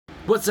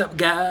What's up,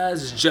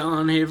 guys?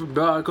 John here from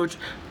Broad Coach,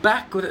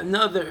 back with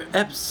another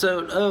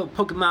episode of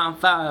Pokemon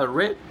Fire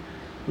Red.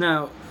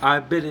 Now,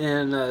 I've been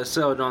in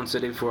Celadon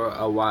City for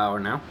a while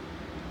now.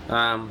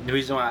 The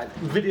reason why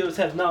videos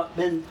have not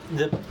been,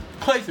 the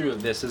playthrough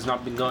of this has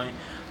not been going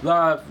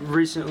live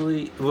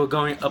recently,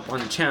 going up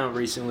on the channel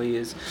recently,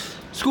 is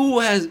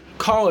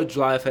college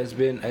life has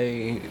been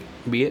a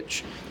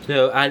bitch.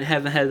 So I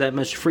haven't had that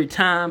much free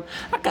time.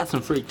 I got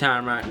some free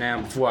time right now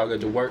before I go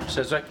to work,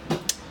 so it's like,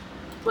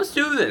 let's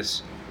do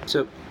this.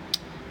 So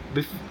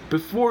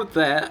before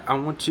that,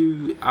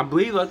 I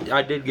believe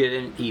I did get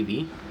an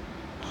Eevee.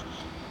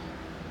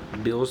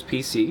 Bill's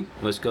PC.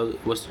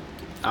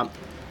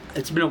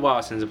 It's been a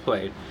while since I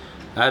played.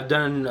 I've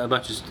done a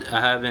bunch of.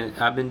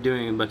 I've been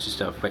doing a bunch of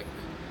stuff. Wait.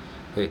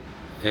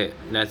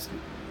 That's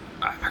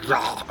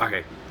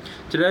okay.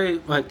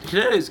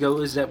 Today's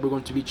goal is that we're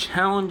going to be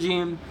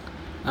challenging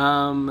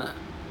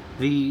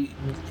the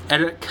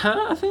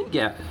Erika, I think.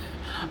 Yeah.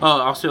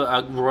 Oh, also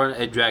I run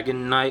a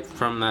Dragon Knight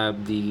from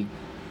the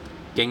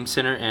Game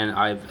Center, and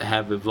I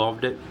have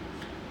evolved it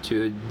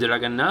to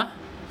Dragana,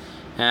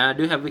 and I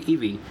do have an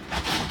Eevee.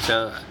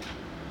 So,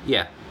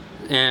 yeah,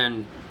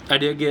 and I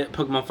did get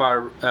Pokemon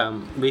Fire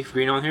Leaf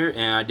Green on here,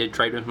 and I did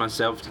trade with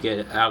myself to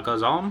get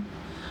Alakazam.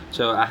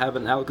 So I have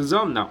an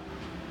Alakazam now.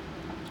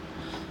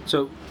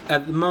 So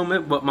at the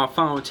moment, what my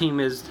final team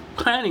is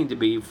planning to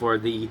be for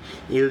the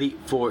Elite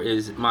Four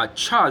is my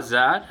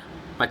Charizard,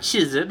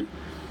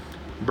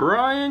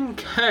 Brian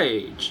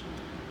Cage,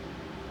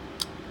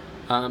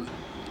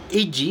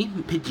 E.G.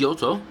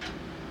 Pidgeotto,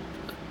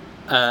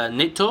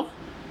 Nito,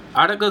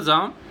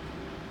 Alakazam.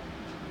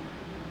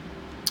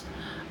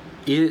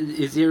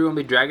 Is either going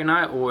to be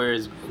Dragonite or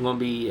is going to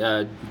be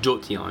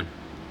Jolteon?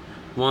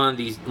 One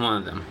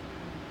of them.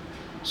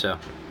 So,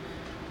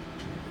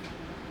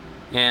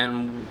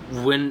 and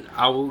when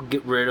I will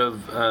get rid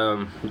of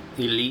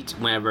Elite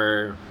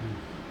whenever,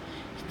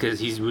 because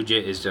he's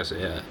legit is just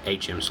a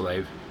HM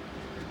slave.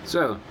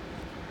 So,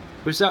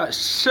 with that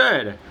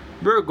said,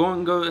 we're going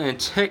to go and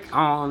take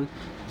on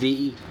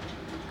this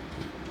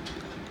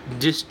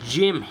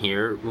gym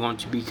here. We are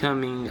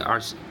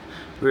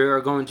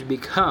going to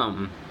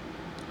become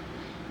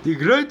the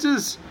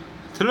greatest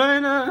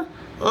trainer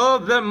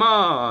of them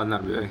all.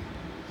 Not really.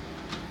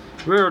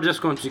 We're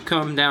just going to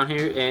come down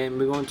here and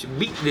we're going to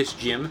beat this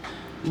gym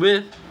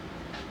with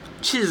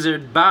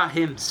Charizard by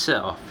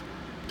himself.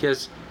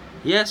 Because,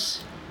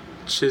 yes,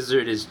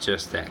 Charizard is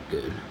just that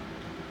good.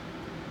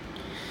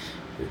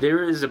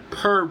 There is a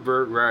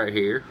pervert right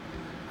here.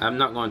 I'm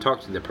not going to talk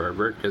to the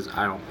pervert because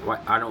I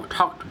don't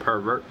talk to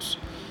perverts.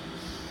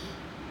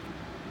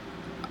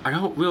 I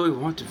don't really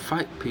want to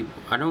fight people.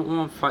 I don't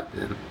want to fight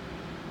them.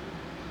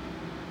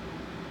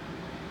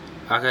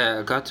 Okay,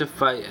 I got to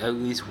fight at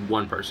least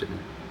one person.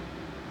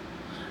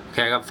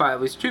 Okay, I got to fight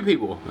at least two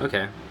people.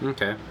 Okay.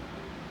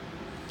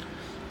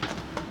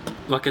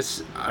 Like I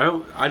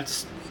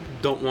just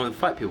don't want to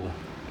fight people.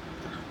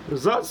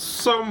 Is that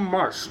so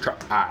much to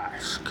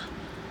ask?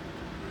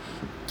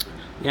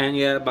 And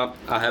yeah,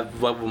 I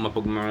have leveled my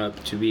Pokemon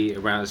up to be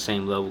around the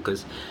same level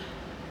because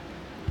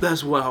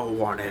that's what I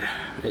wanted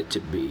it to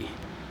be.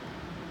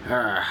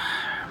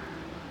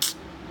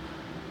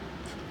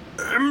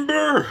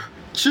 Ember!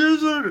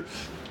 Charizard!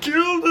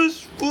 Kill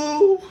this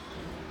fool!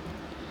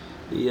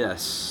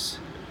 Yes.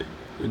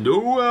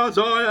 Do as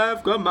I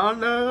have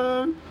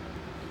commanded.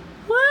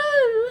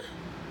 Woo!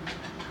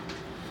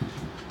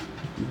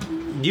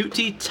 UT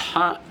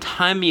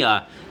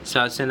Timia. So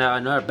I sent out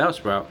another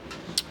Bellsprout.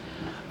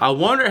 I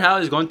wonder how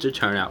it's going to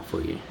turn out for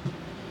you.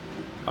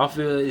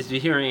 If you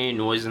hear any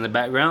noise in the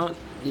background,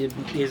 it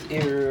is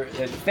either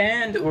a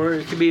fan or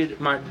it could be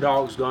my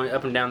dogs going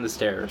up and down the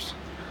stairs.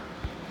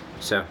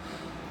 So,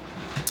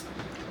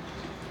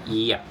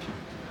 yeah.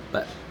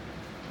 But,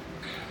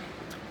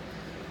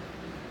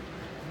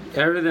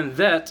 other than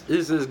that,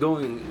 this is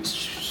going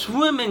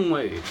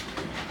swimmingly,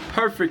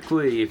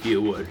 perfectly, if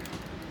you would.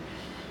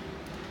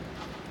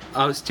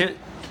 I was tempted.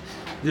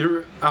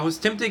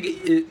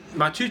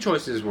 My two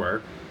choices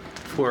were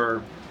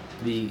for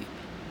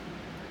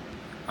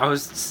I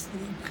was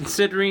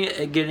considering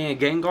getting a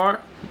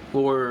Gengar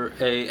or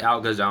a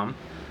Alakazam.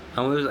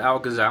 I went with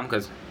Alakazam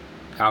because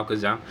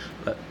Alakazam,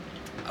 but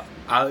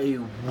I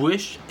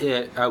wish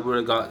I would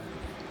have got.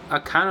 I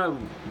kind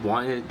of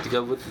wanted to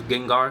go with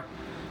Gengar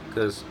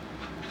because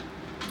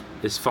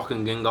it's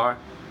fucking Gengar,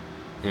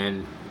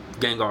 and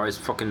Gengar is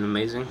fucking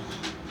amazing.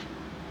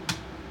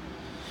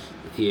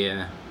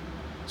 Yeah.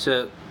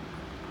 So,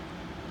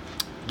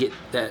 get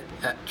that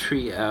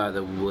tree out of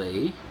the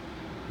way.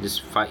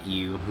 Just fight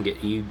you.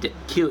 Get you.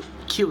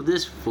 Kill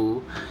this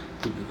fool.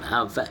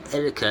 I'll fight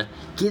Erika.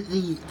 Get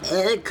the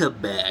Erika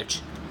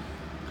badge.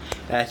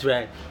 That's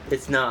right.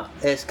 It's not.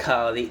 It's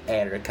called the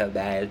Erika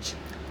badge.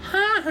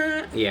 Ha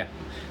ha. Yeah.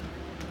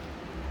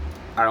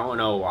 I don't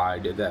know why I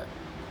did that.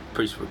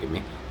 Please forgive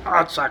me.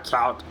 I'll check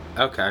out.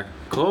 Okay.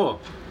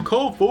 Cool.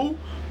 Cool, fool.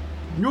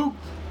 You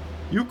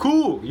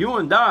cool. You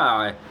and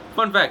die.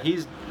 Fun fact,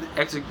 he's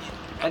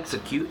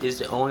Execute is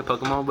the only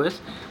Pokemon with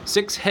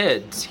 6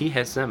 heads. He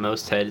has the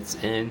most heads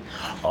in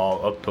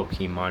all of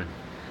Pokemon.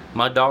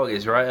 My dog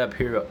is right up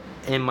here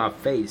in my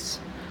face.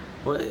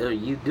 What are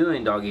you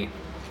doing, doggy?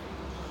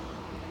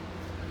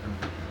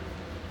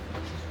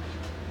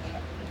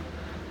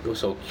 You're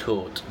so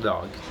cute,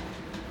 dog.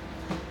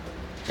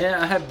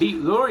 Yeah, I have beat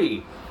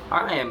Lori.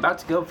 I am about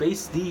to go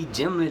face the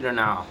gym leader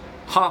now.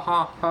 Ha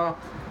ha ha.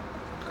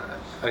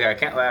 Okay, I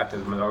can't laugh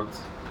at my dogs.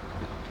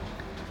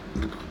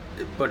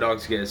 My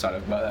dogs get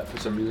excited about that for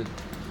some reason.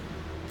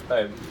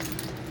 Hey,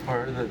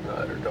 where did the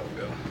other dog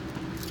go?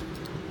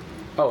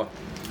 Oh.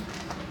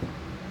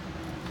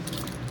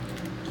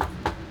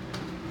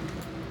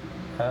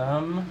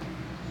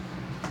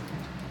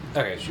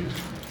 Okay, shoes.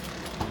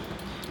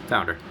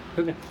 Found her.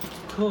 Okay.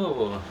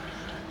 Cool.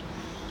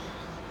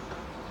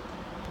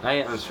 I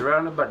am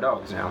surrounded by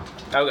dogs now.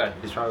 Oh god,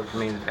 he's trying to look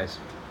me in the face.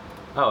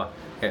 Oh,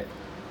 yeah.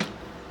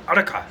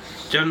 Araka,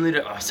 gym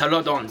leader of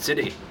Celadon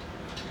City.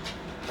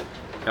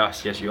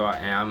 Yes, yes you are,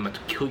 and I'm going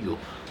to kill you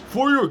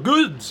for your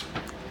goods.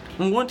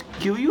 I'm going to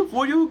kill you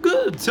for your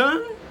goods, huh?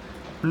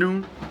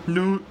 No,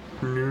 no,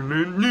 no,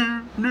 no,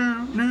 no,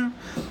 no, no.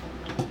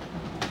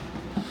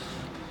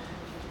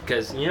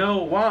 Because you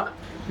know what?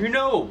 You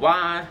know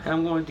why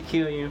I'm going to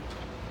kill you?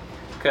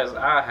 Because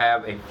I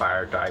have a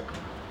fire type.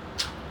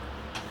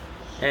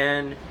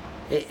 And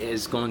it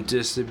is going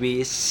to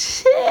be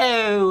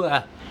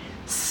so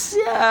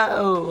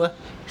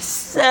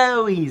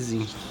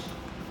easy.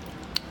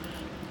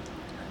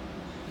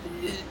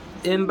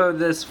 Ember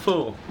this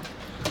fool.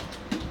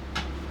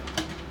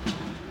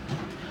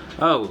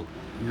 Oh,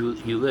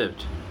 you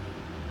lived.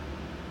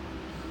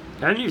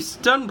 And you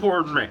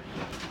stun-ported me.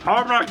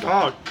 Oh my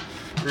god.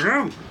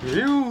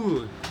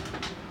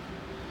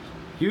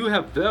 You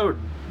have failed.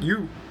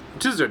 You,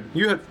 Gizzard,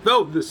 you have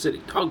failed this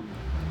city.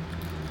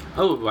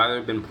 Oh, why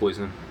have been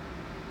poisoned?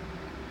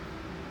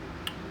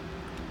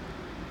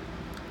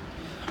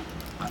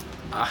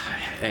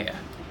 Hey,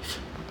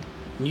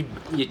 you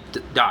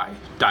die,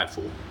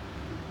 fool.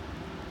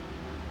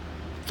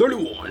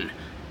 31.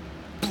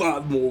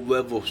 5 more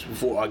levels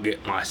before I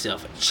get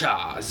myself a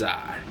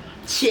Charizard.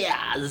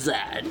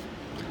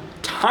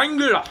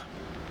 Tangela.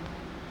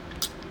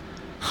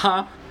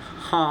 Ha,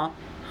 ha,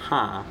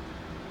 ha.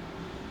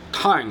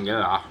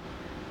 Tangela.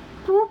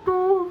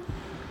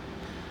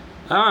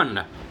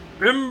 And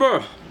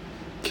Ember,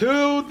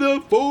 kill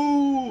the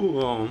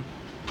fool.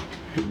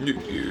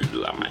 Use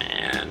the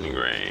man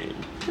grain.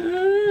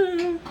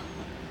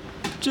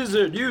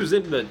 Gizzard, use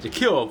Ember to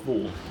kill a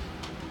fool.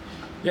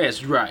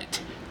 That's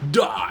right.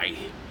 Die.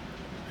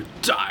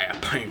 Die a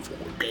painful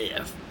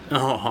death.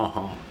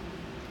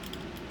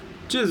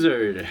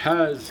 Gizzard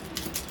has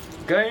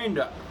gained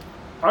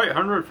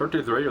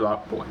 853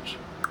 life points.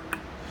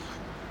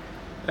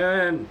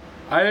 And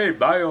a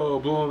Bio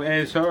Bloom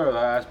is her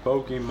last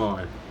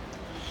Pokemon.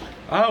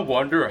 I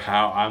wonder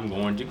how I'm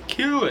going to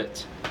kill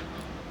it.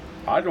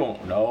 I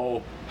don't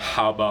know.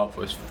 How about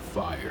with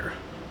fire?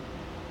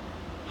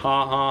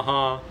 Ha ha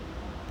ha.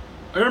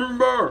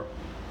 Ember!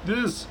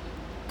 This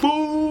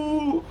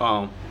fool!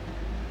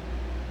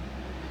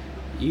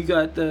 You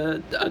got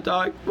the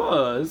Dark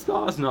Buzz.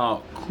 That's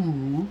not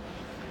cool.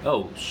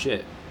 Oh,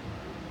 shit.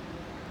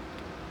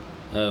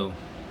 Oh.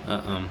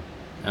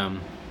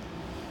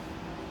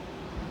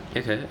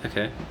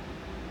 Okay.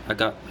 I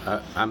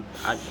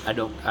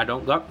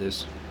don't got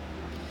this.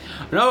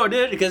 No, I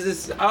did because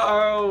it's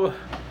I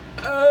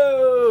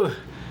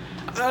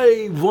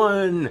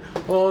won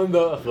on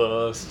the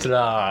first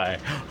try.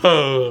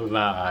 Oh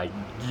my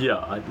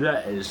god,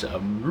 that is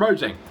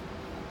amazing.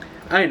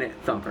 Ain't it,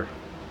 Thumper?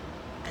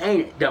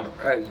 Ain't it, Dumper?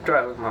 Hey,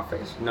 try to lick my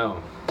face.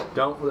 No,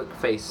 don't lick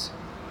face,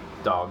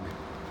 dog.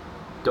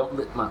 Don't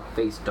lick my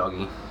face,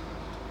 doggy.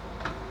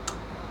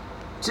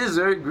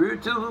 Gizzard grew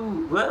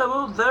to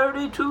level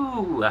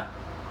 32.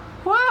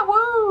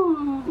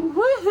 Wahoo!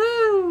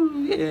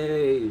 Woohoo!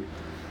 Yay!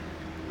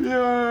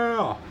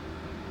 Yeah!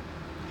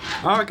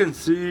 I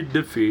concede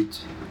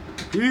defeat.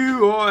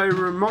 You are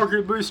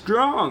remarkably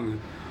strong.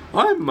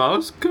 I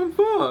must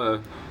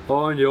confer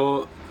on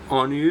you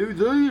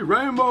the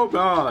Rainbow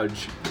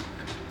Badge.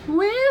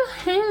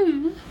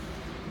 Woohoo!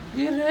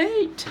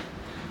 Great!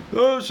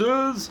 This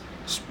is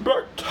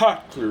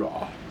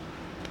spectacular.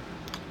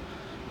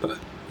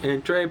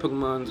 And trade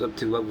Pokemon's up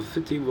to level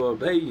 50 will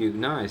obey you.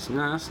 Nice.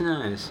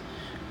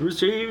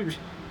 Received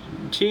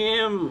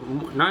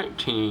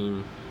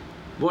TM19.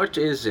 What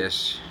is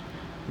this?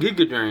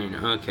 Giga Drain.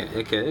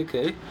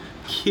 Okay.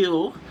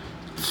 Kill.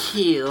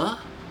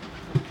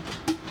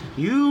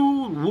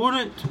 You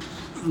wouldn't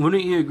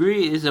you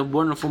agree it's a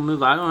wonderful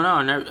move? I don't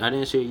know. I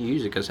didn't see you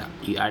use it because I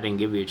didn't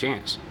give you a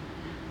chance.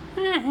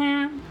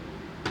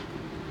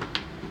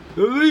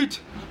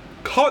 Elite,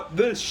 cut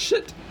this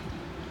shit.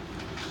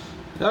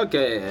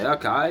 Okay.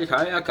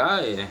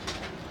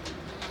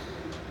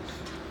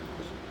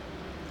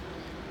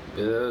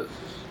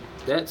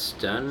 That's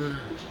done.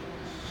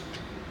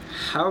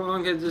 How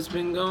long has this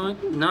been going?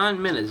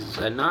 9 minutes.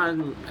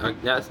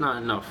 That's not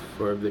enough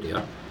for a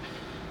video.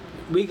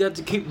 We got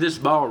to keep this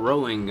ball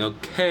rolling,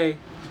 okay?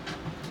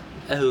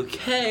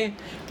 Okay,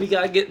 we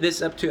gotta get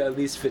this up to at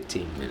least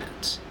 15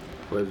 minutes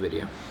for a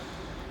video.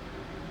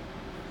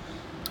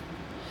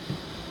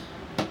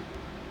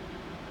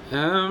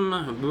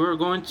 We're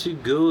going to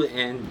go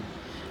and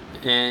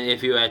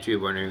if you're actually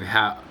wondering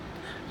how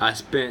I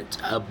spent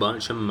a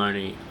bunch of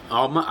money,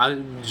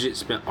 I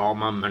just spent all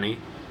my money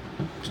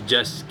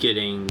just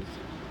getting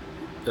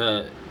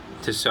so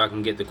I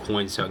can get the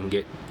coins, so I can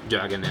get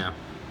Dratini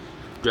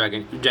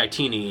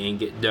and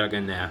get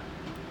Dragonnair.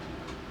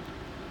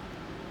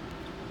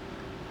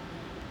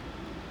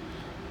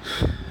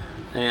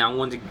 And I'm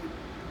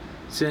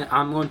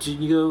going to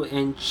go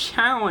and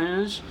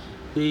challenge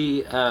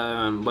the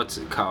what's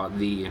it called,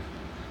 the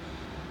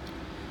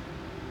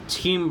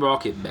Team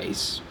Rocket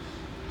base.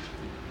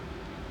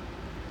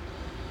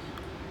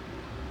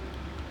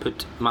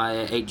 Put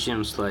my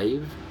HM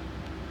slave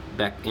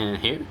back in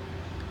here.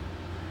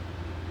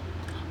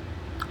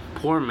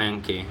 Poor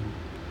Mankey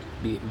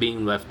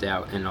being left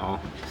out and all.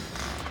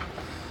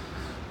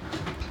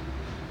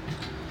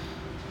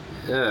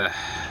 Ugh,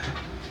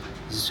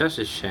 it's such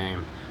a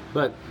shame,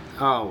 but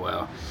oh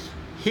well.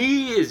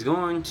 He is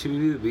going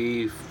to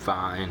be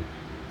fine,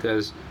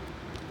 because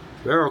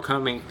we're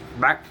coming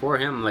back for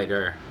him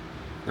later.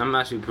 I'm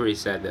actually pretty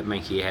sad that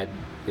Mankey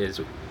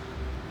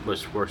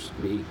was forced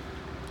to be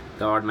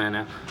the odd man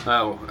out.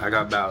 Oh, I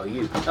got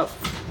Baloo. Oh,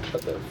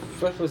 what the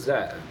fuck was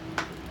that?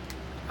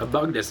 A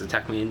bug just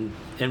attacked me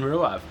in real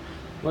life.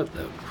 What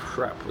the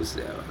crap was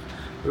that?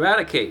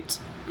 Eradicate.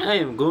 I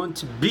am going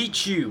to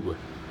beat you.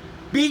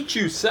 Beat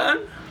you,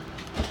 son.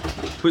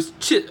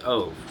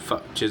 Oh,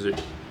 fuck,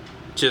 Chizzard.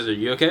 Chizzard,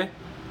 you okay?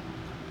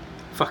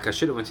 Fuck, I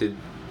should have went to...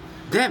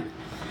 Damn it.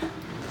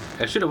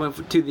 I should have went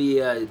to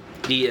the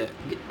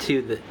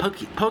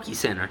Poke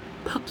Center.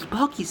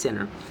 Poke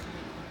Center.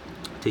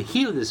 To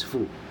heal this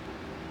fool.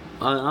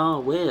 Oh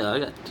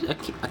well, I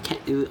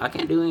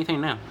can't do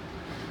anything now.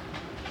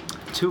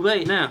 Too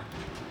late now.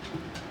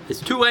 It's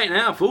too late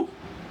now, fool.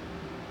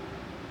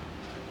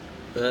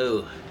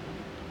 Oh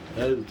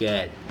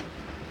God.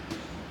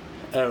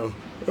 Oh.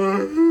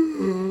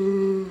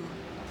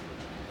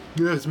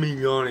 That's me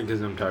yawning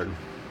because I'm tired.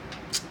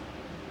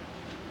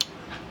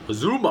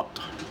 Azuma,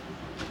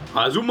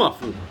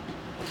 fool.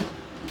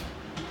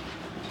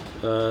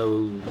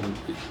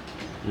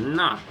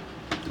 Nah,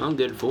 I'm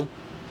good, fool.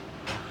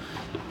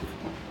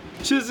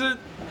 Chizzard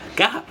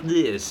got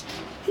this.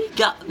 He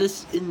got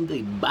this in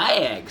the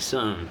bag,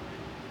 son.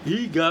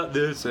 He got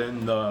this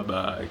in the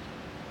bag.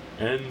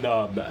 In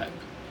the bag.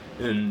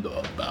 In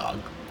the bag.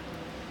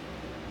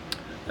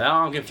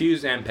 Now I'm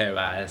confused and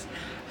paralyzed.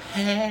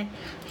 Hey,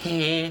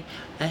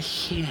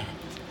 shit.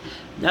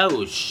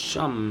 No,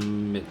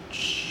 some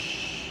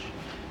bitch.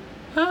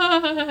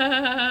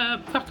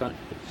 Fuck on.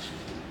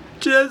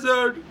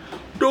 Chizzard,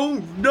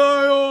 don't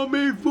die on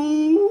me,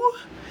 fool.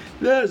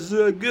 That's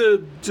a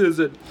good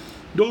Chizzard.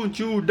 Don't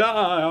you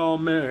die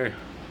on me.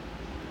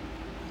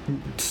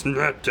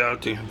 Snapped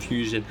out the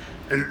confusion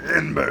and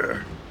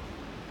ember.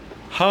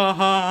 Ha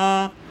ha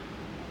ha.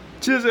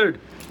 Chizzard,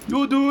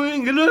 you're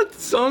doing good,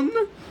 son.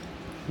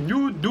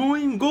 You're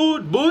doing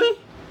good, boy.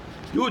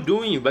 You're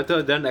doing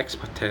better than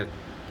expected.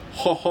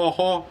 Ha ha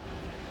ha.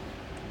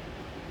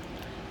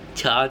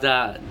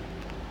 Charizard.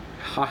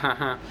 Ha ha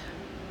ha.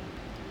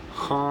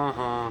 Ha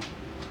ha.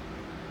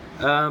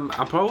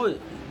 I'm probably,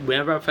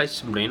 whenever I face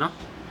Sabrina,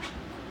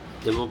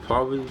 it will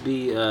probably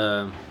be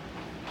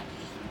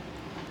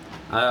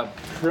I'll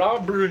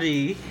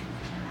probably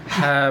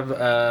have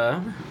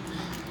a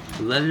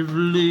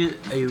lovely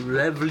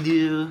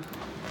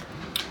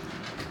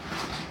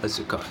what's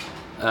it called?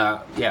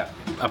 Yeah,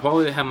 I'll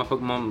probably have my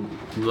Pokemon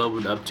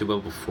leveled up to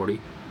level 40.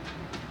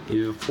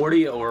 Either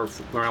 40 or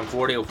around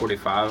 40 or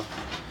 45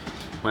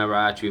 whenever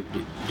I actually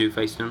do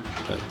face them.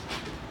 But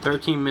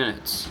 13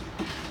 minutes.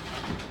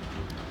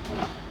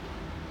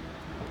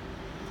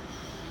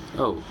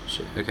 Oh,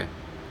 shit, okay.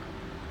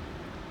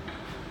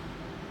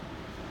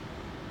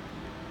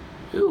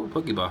 Ooh,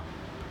 Pokeball.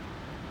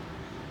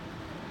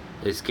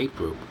 Escape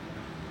rope.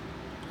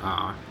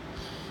 Ah.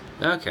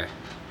 Okay.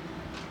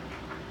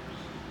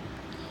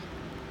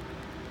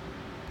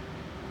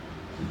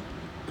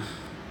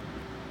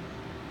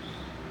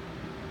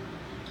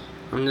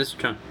 I'm just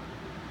trying.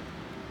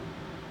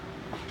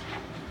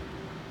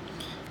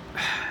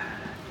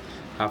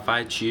 I'll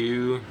fight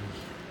you.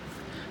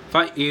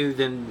 Fight you,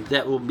 then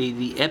that will be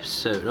the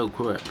episode. Oh,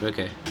 correct.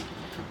 Okay.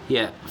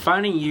 Yeah,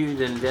 fighting you,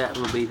 then that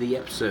will be the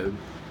episode.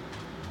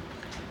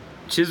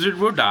 Chizzard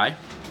will die,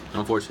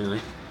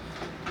 unfortunately.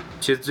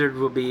 Chizzard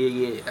will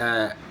be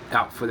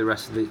out for the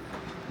rest of the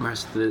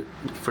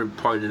for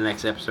probably the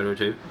next episode or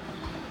two.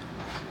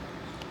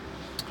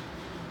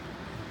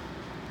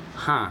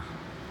 Huh.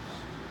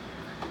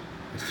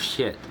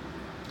 Shit.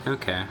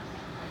 Okay.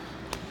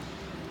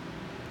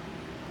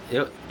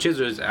 Yep,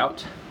 Chizzard's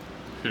out.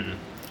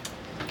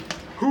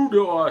 Who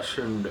do I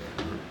send?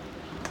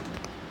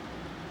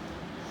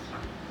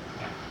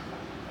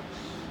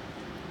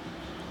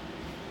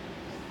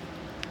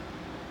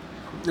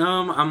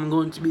 I'm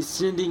going to be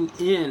sending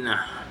in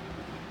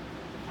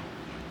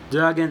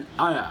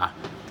Dragonnair.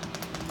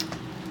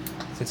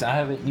 since I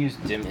haven't used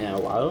him in a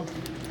while.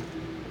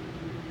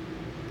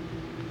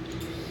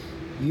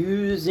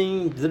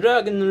 Using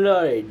Dragon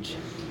Lord.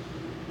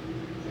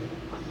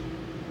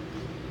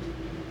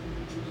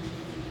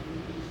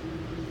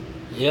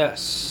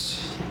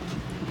 Yes.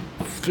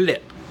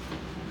 Flip.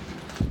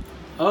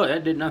 Oh,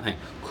 that did nothing.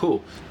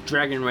 Cool.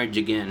 Dragon Rage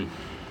again.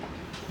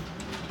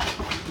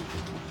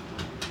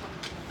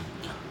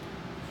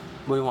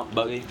 What do you want,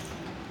 Buggy?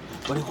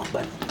 What do you want,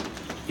 bud?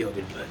 Yo,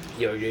 good bud.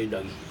 Yo, good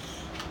doggy.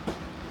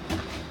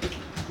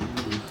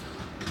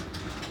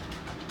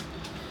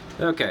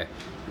 Okay.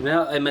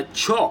 Now I'm a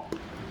chop.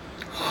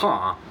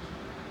 Huh.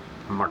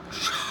 I'm a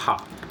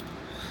chop.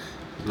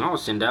 I'll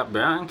send out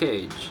Brian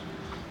Cage.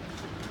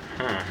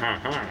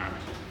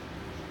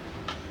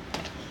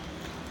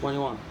 What do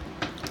you want?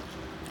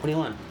 What do you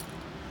want?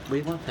 What do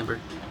you want,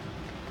 Timber?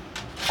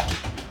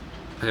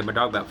 Okay, my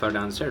dog about fell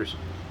down the stairs.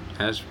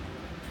 That's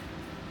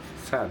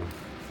sad.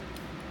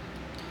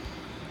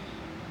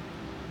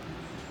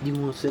 You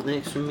want to sit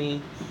next to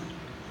me?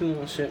 You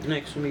want to sit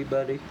next to me,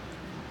 buddy?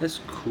 That's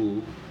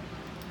cool.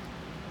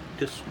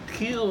 Just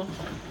kill.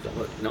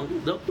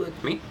 Don't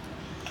lick me.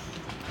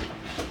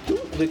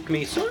 Don't lick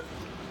me, son.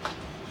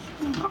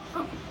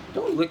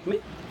 Don't lick me.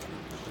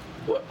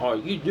 What are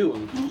you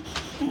doing?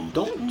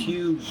 Don't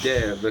you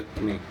dare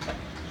lick me.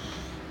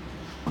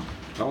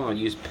 I want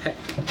to use peck.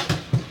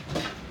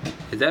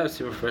 Is that a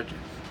super effective?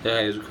 Yeah,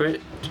 it's a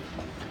crit.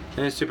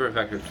 And it's super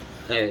effective.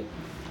 Hey.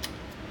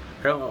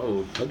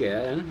 Oh,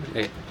 okay.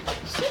 Hey.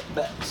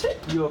 Sit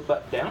your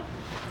butt down.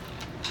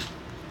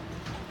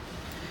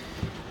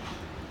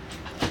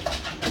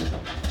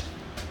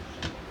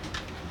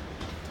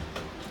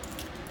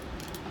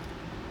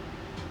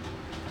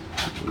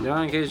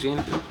 Now in case you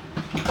can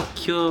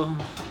kill.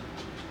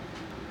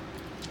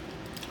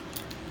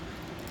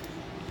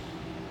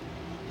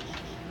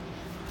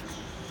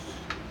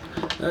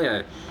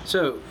 Okay,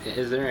 so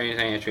is there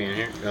anything extra in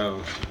here?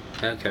 Oh,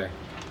 okay.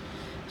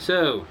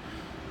 So,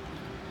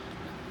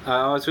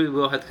 obviously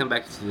we'll have to come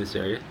back to this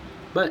area,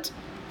 but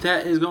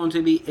that is going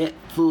to be it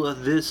for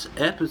this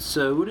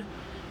episode.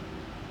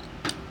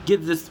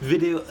 Give this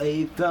video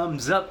a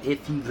thumbs up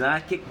if you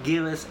like it.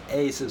 Give us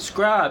a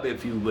subscribe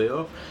if you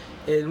will.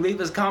 And leave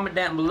us a comment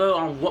down below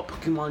on what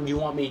Pokemon you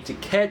want me to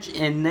catch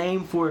and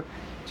name to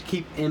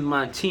keep in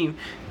my team.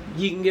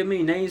 You can give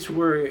me names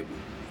for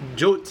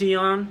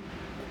Jolteon,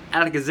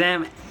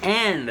 Alakazam,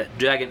 and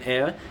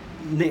Dragonair.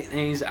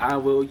 Nicknames I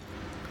will,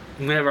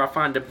 whenever I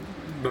find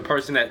the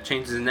person that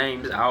changes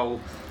names,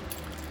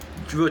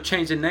 will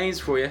change the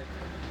names for you.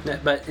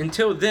 But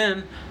until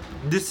then,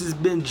 this has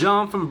been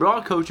John from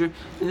Broad Culture,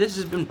 and this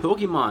has been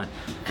Pokemon.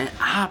 And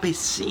I'll be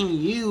seeing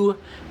you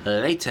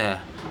later.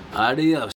 Adios.